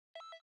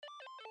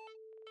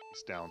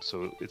It's down,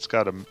 so it's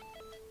got a...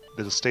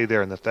 It'll stay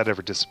there, and if that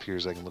ever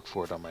disappears, I can look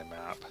for it on my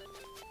map.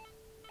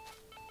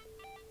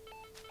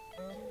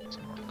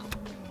 Some more coffee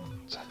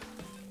beans.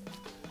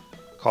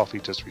 Coffee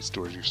just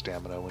restores your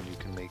stamina when you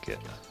can make it,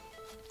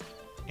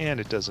 and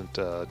it doesn't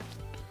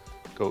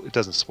It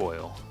doesn't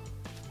spoil.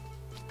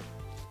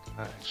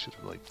 I should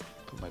have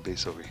put my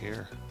base over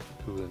here.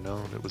 Who would have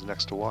known it was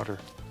next to water?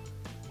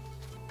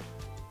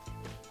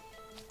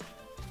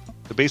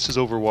 The base is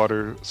over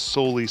water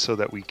solely so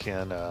that we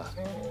can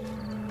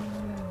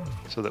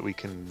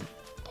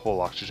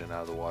pull oxygen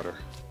out of the water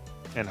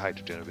and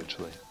hydrogen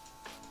eventually.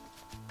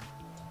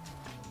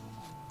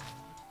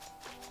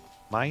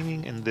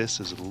 Mining in this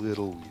is a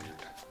little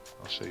weird.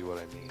 I'll show you what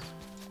I mean.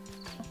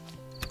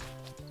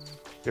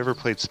 If you ever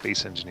played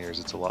Space Engineers,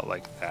 it's a lot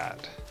like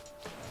that.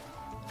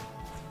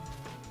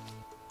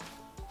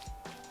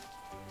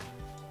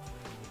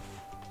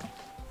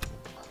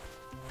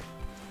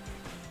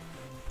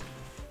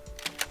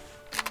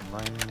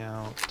 Mining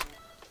out.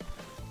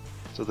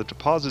 So the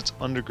deposit's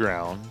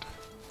underground.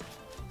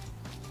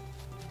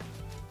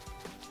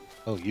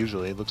 Oh,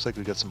 usually it looks like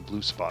we got some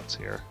blue spots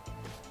here.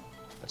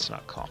 That's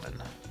not common.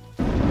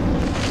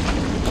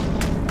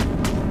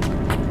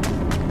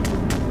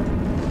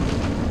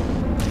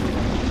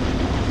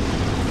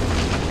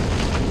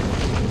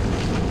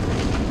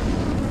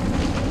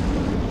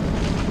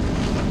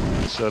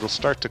 So it'll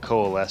start to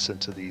coalesce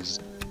into these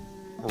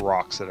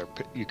rocks that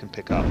you can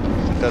pick up.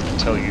 If it doesn't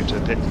tell you to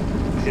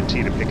hit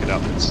T to pick it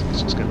up, it's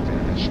just going to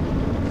vanish.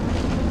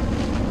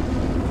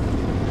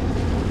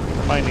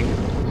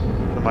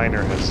 The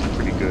miner has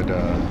pretty good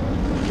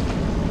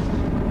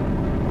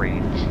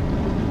range.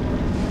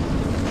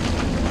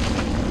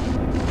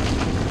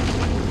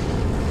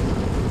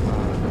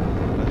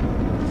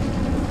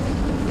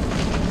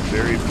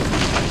 Very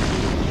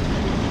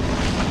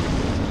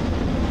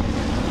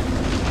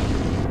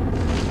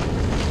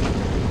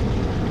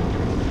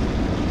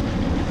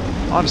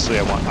honestly,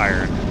 I want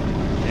iron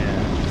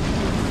and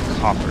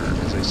copper,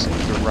 because I seem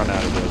to run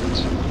out of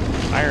those.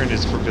 Iron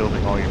is for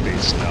building all your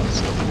base stuff,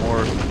 so the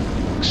more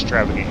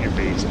extravagant your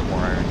base, the more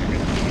iron you're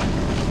going to need.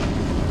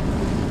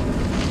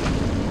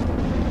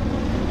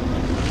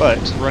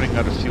 But running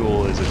out of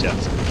fuel is a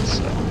death sentence,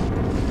 so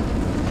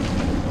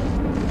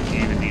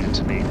you even need it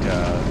to make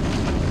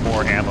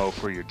more ammo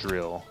for your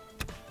drill.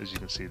 As you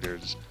can see,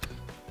 there's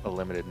a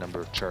limited number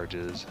of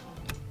charges.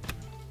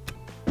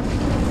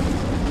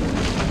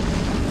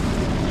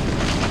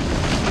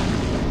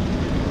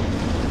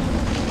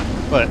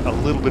 But a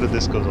little bit of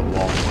this goes a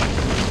long way.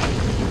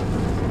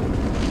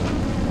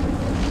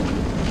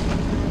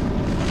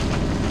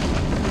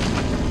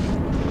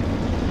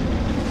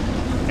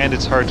 And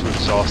it's hard to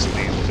exhaust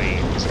these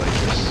veins, like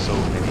there's so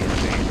many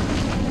of them.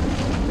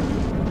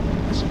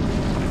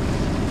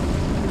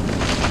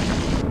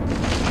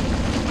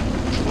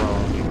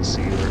 Drone, you can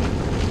see where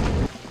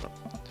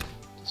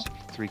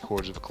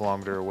 3/4 of a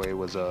kilometer away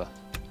was a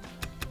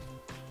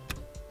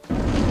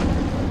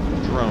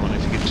drone.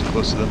 If you get too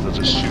close to them, they'll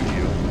just shoot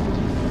you.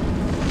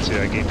 See,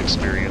 I gained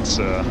experience.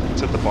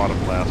 It's at the bottom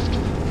left,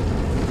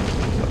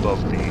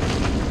 above the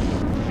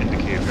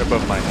indicator,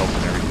 above my health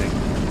and everything.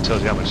 It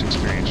tells you how much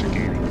experience you're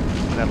gaining,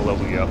 and that'll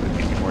level you up and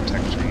give you more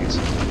tech trees.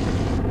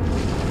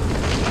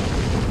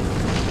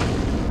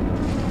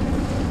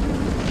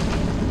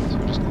 So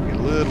we're just gonna get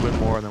a little bit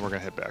more, and then we're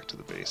gonna head back to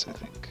the base, I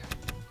think.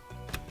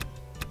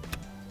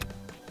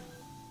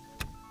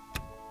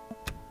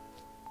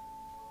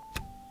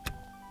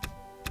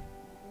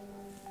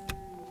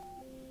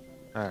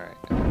 All right.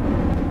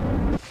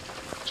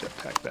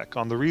 Jetpack back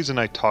on. The reason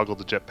I toggle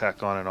the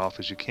jetpack on and off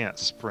is you can't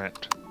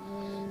sprint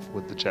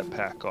with the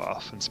jetpack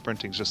off, and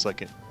sprinting's just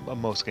like in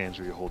most games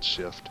where you hold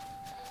shift.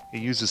 It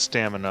uses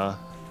stamina.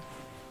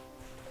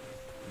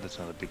 That's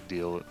not a big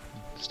deal.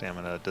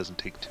 Stamina doesn't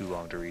take too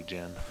long to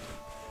regen.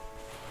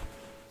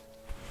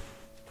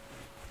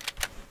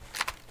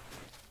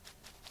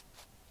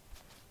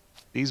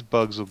 These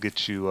bugs will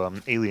get you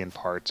alien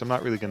parts. I'm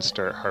not really going to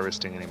start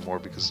harvesting anymore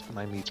because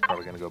my meat's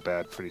probably going to go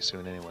bad pretty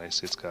soon anyway.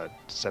 So it's got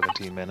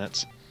 17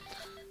 minutes.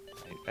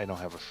 I don't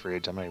have a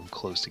fridge. I'm not even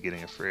close to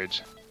getting a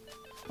fridge.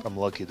 If I'm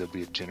lucky, there'll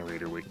be a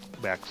generator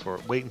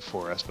waiting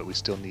for us, but we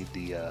still need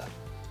the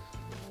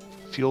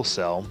fuel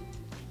cell,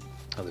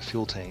 or the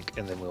fuel tank,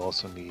 and then we'll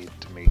also need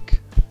to make...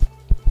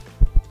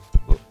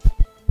 Whoa,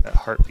 that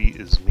heartbeat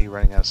is me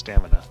running out of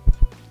stamina.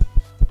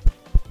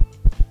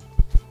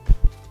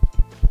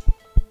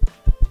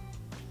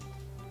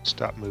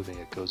 Stop moving,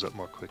 it goes up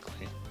more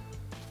quickly.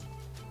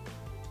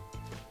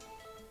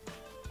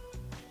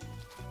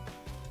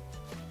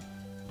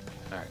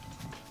 Alright.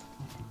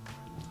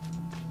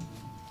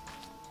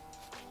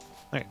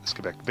 Alright, let's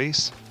get back to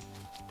base.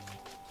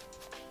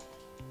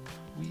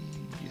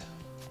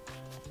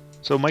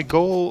 So my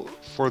goal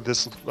for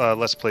this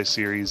Let's Play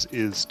series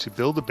is to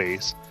build a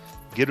base,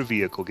 get a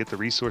vehicle, get the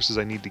resources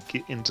I need to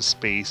get into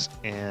space,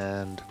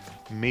 and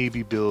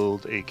maybe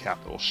build a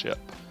capital ship.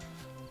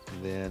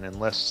 Then,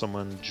 unless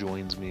someone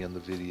joins me on the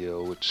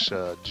video, which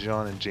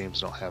John and James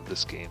don't have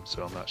this game,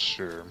 so I'm not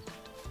sure.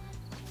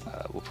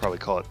 We'll probably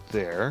call it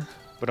there,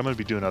 but I'm going to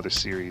be doing other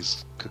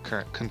series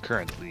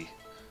concurrently.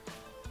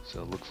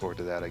 So look forward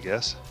to that, I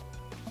guess.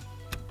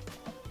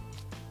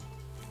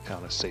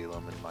 Town of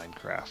Salem and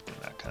Minecraft and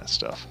that kind of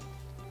stuff.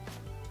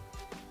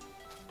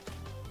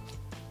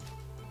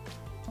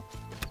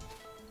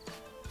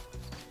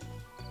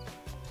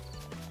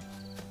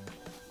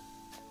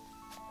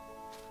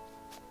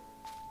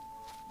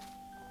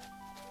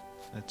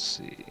 Let's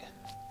see.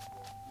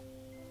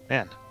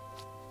 Man,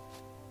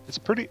 it's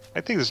pretty.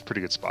 I think this is a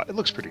pretty good spot. It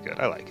looks pretty good.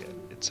 I like it.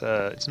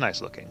 It's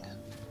nice looking.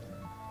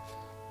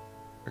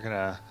 We're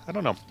gonna. I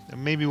don't know.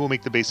 Maybe we'll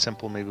make the base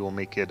simple. Maybe we'll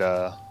make it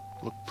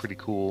look pretty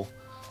cool.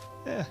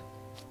 Yeah.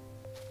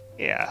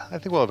 I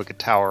think we'll have like a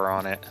tower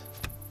on it.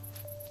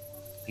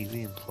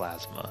 Alien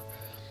plasma.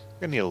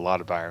 We're gonna need a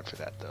lot of iron for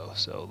that though.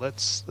 So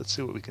let's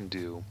see what we can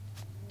do.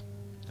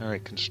 All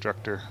right,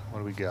 constructor. What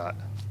do we got?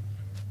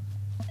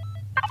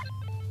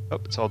 Oh,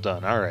 it's all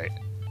done. All right.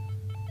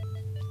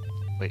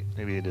 Wait,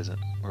 maybe it isn't.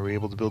 Were we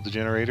able to build the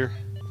generator?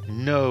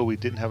 No, we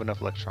didn't have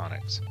enough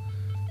electronics.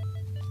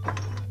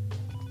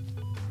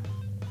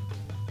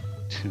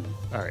 2.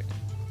 All right.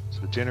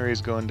 So the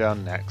generator's going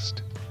down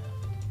next.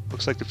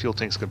 Looks like the fuel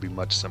tank's going to be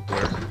much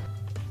simpler. So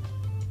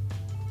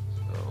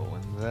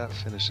when that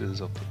finishes,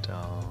 I'll put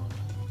down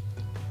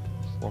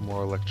 4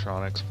 more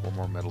electronics, 4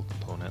 more metal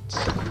components.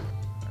 All right.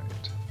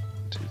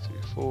 2, 3,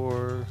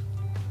 4.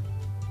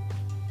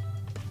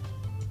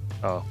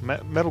 Oh,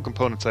 metal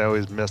components I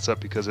always mess up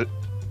because it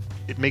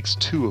makes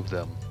 2 of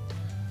them.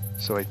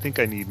 So I think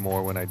I need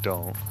more when I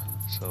don't.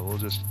 So we'll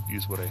just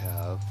use what I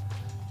have.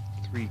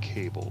 3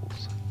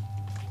 cables.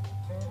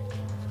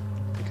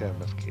 I think I have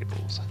enough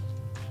cables.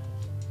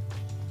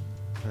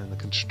 And the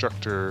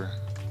constructor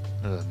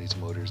needs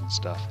motors and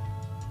stuff.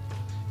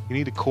 You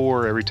need a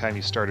core every time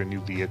you start a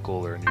new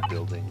vehicle or a new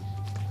building.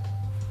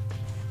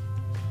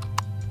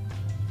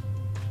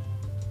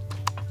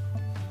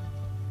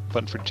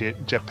 Button for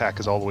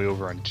jetpack is all the way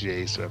over on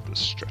J, so I have to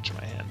stretch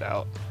my hand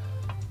out.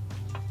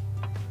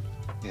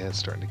 Yeah, it's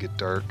starting to get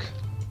dark.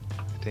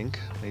 I think,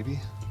 maybe.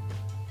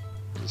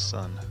 There's the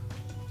sun.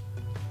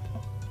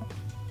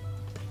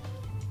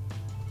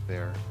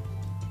 There.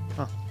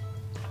 Huh.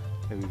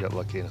 Maybe we got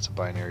lucky and it's a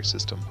binary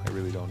system. I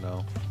really don't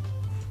know.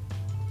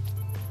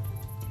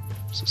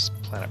 So this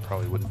planet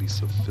probably wouldn't be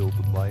so filled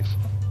with life.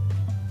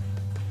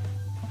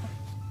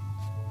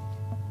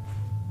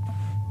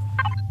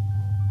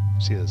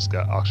 See, it's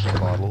got oxygen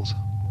bottles.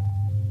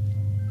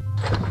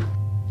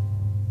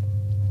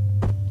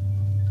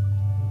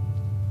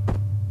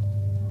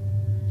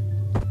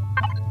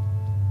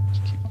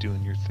 Just keep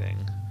doing your thing.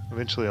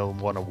 Eventually I'll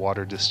want a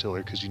water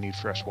distiller because you need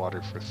fresh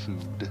water for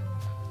food.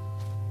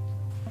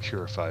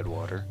 Purified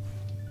water.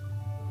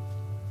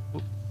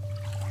 Oop.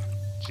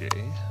 J.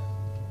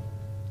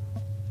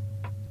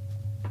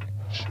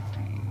 Should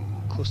be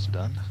close to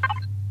done.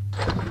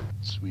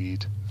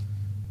 Sweet.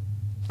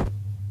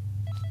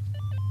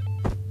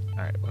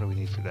 Alright, what do we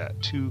need for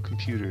that? 2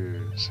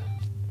 computers.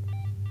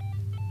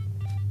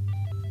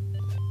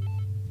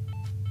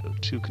 So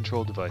 2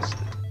 control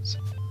devices.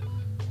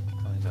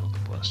 How many metal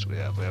components do we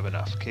have? We have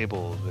enough.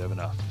 Cables, we have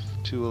enough.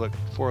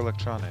 4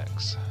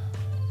 electronics.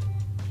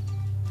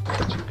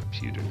 2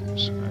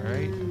 computers.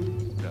 Alright.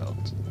 No.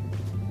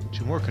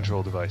 2 more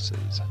control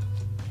devices.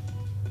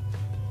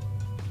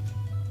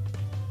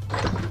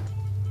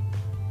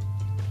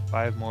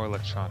 5 more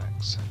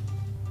electronics.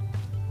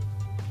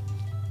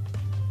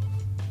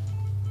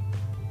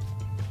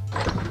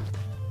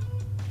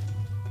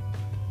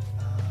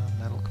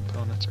 Metal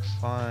components are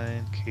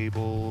fine.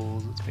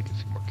 Cables. Let's make a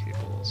few more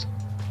cables.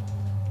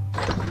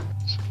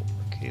 Just 4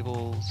 more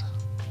cables.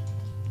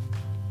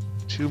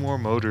 2 more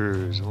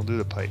motors. We'll do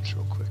the pipes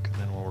real quick, and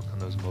then we'll work on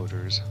those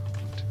motors.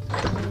 1, 2,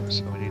 3, 4.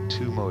 So we need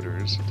 2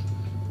 motors.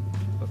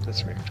 Oh,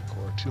 that's reactor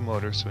core. 2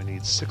 motors, so we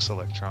need 6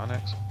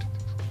 electronics. 1, 2,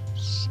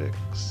 3, 4,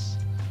 6.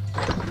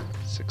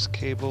 6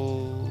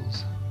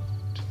 cables.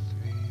 1, 2,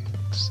 3,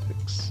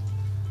 6.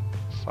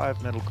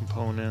 5 metal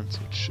components,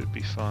 which should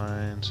be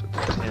fine. So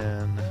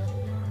 10.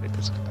 Make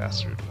this a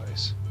capacitor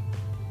device.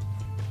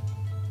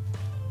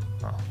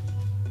 Oh. I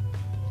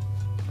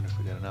wonder if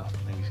we got enough.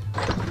 Maybe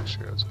make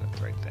sure I was doing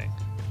the right thing.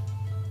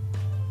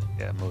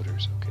 Yeah,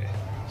 motors. Okay.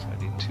 So I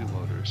need 2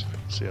 motors.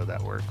 See how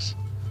that works.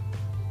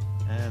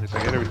 And if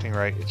I get everything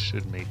right, it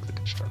should make the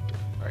constructor.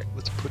 Alright,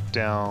 let's put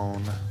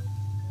down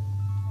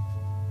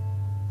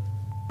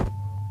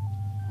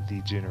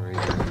the generator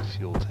and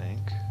fuel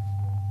tank.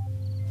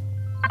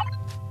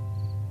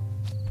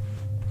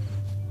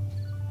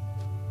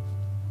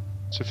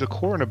 So if the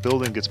core in a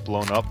building gets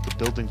blown up, the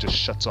building just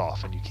shuts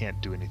off and you can't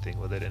do anything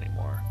with it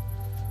anymore.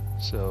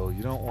 So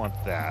you don't want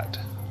that.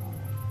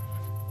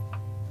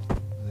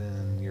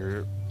 Then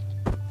your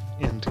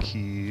end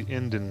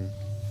and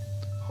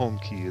home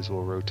keys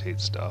will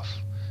rotate stuff.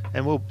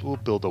 And we'll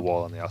build a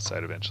wall on the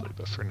outside eventually,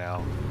 but for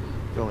now,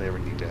 you only ever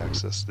need to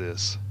access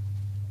this.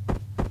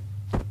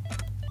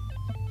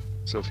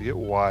 So if you hit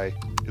Y,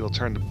 it'll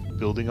turn the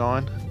building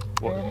on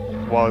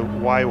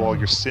while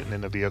you're sitting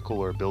in a vehicle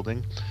or a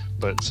building.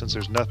 But since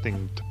there's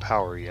nothing to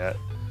power yet,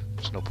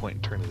 There's no point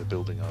in turning the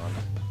building on.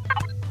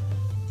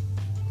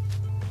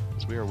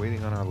 Because we are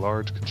waiting on our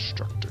large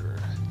constructor.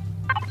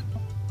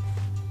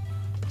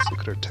 Let's look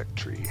at our tech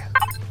tree.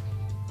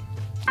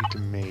 Need to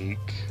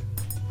make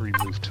a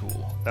remove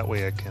tool. That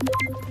way I can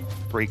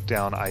break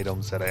down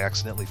items that I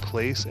accidentally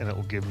place and it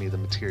will give me the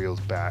materials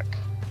back.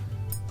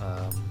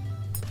 Don't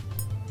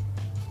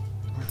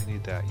really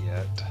need that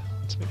yet.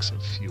 Let's make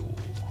some fuel.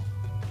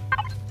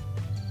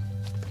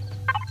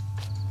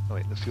 Oh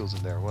wait, the fuel's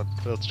in there. What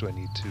else do I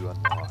need to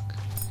unlock?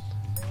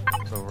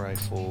 Bow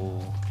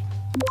rifle.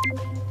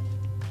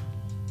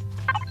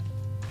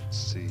 Let's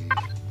see.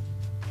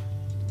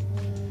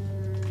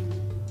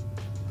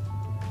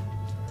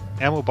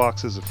 Ammo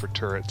boxes are for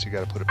turrets. You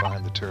gotta put it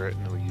behind the turret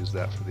and we'll use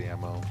that for the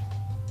ammo.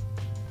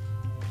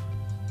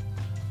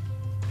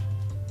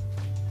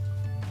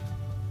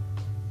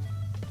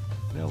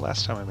 You know,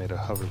 last time I made a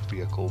hover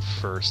vehicle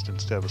first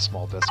instead of a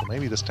small vessel.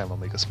 Maybe this time I'll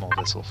make a small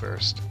vessel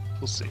first.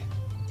 We'll see.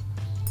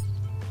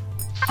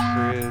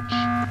 Fridge.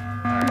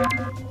 Alright.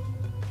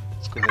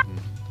 Let's go ahead and...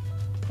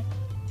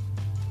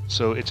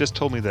 So it just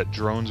told me that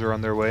drones are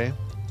on their way.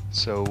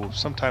 So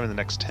sometime in the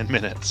next 10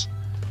 minutes,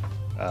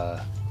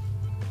 a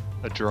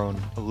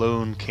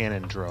lone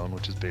cannon drone,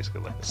 which is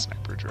basically like a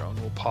sniper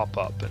drone, will pop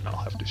up and I'll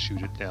have to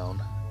shoot it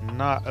down.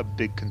 Not a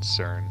big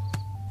concern.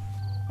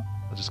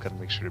 I just gotta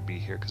make sure to be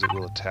here because it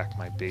will attack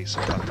my base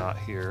if I'm not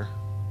here.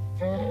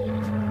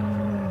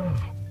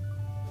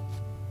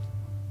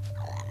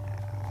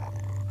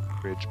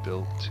 Bridge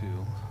built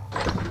too.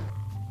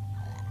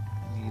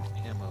 Need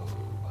ammo.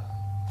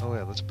 Oh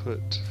yeah, let's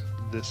put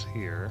this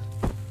here.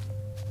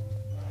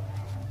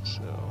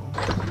 So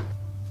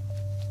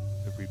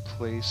every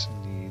place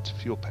needs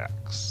fuel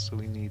packs. So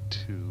we need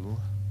to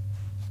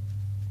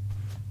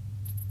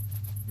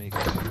make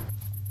a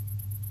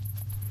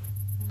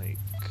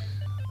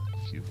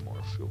few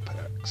more fuel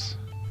packs.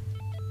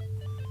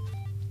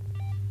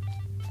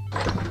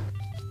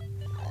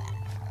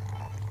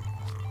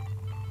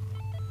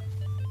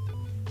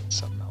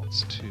 Something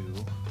else too.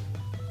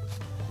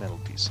 Metal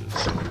pieces.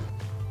 So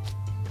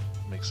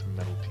make some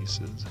metal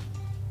pieces.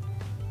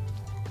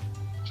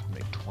 Should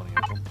make 20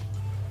 of them.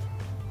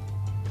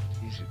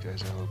 These you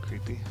guys are a little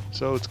creepy.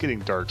 So it's getting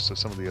dark, so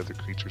some of the other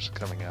creatures are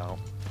coming out.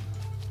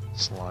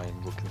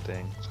 Slime looking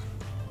things.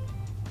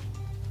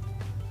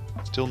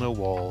 Still no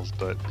walls,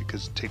 but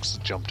because it takes a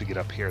jump to get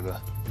up here, the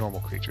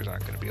normal creatures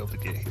aren't going to be able to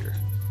get here.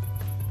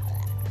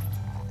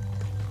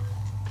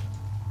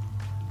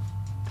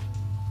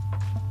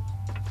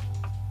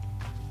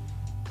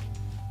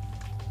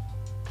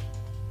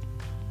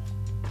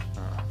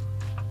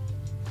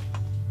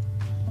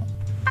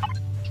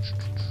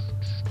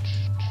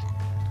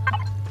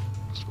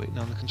 Just waiting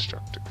on the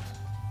constructor.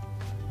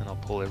 And I'll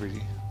pull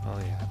every... Oh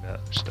yeah, I got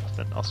other stuff.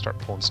 Then I'll start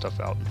pulling stuff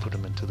out and put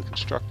them into the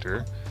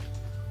constructor.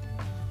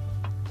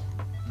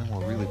 Then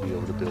we'll really be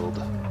able to build.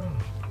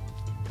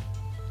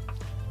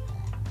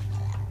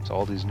 So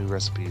all these new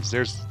recipes.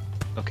 There's...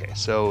 Okay,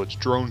 so it's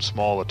drone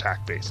small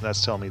attack base. And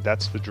that's telling me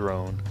that's the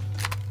drone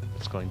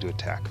that's going to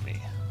attack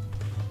me.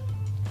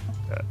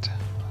 Got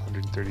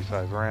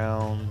 135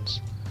 rounds.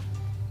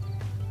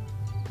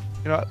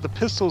 You know, the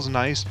pistol's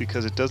nice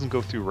because it doesn't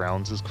go through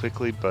rounds as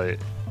quickly, but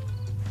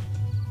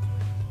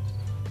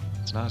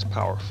it's not as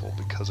powerful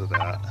because of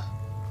that.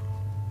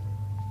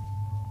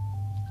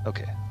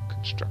 Okay,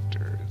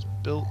 constructor is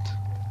built.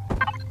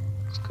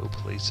 Let's go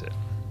place it.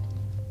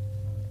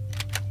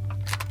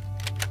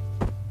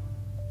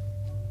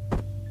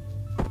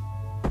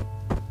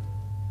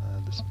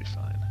 This will be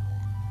fine.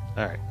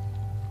 Alright.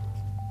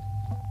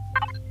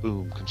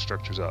 Boom,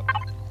 constructor's up.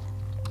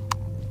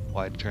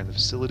 Wide turn the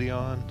facility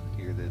on.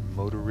 Hear the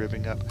motor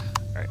revving up.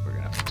 Alright, we're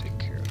gonna have to take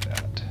care of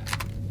that.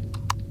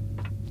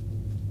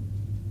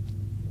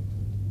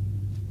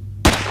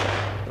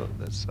 Oh,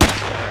 that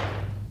sucks.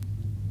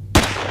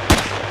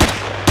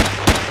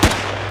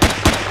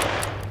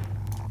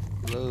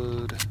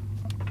 Load.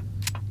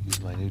 Use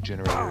my new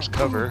generator as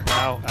cover.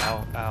 Ow,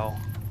 ow, ow.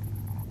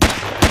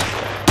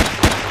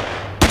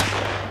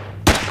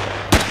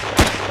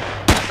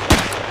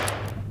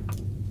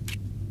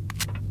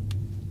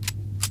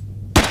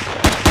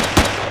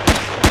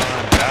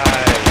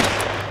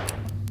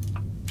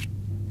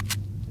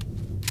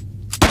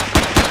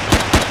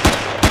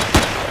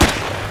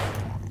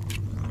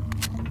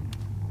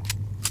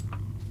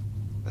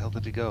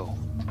 Did he go?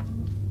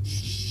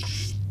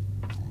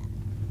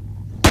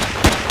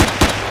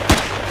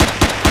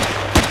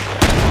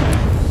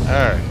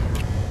 Alright.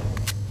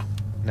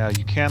 Now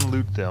you can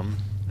loot them,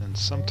 and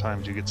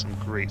sometimes you get some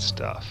great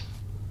stuff.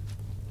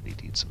 Need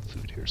to eat some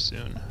food here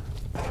soon.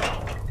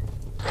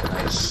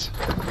 Nice.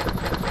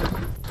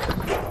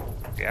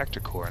 Reactor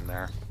core in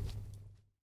there.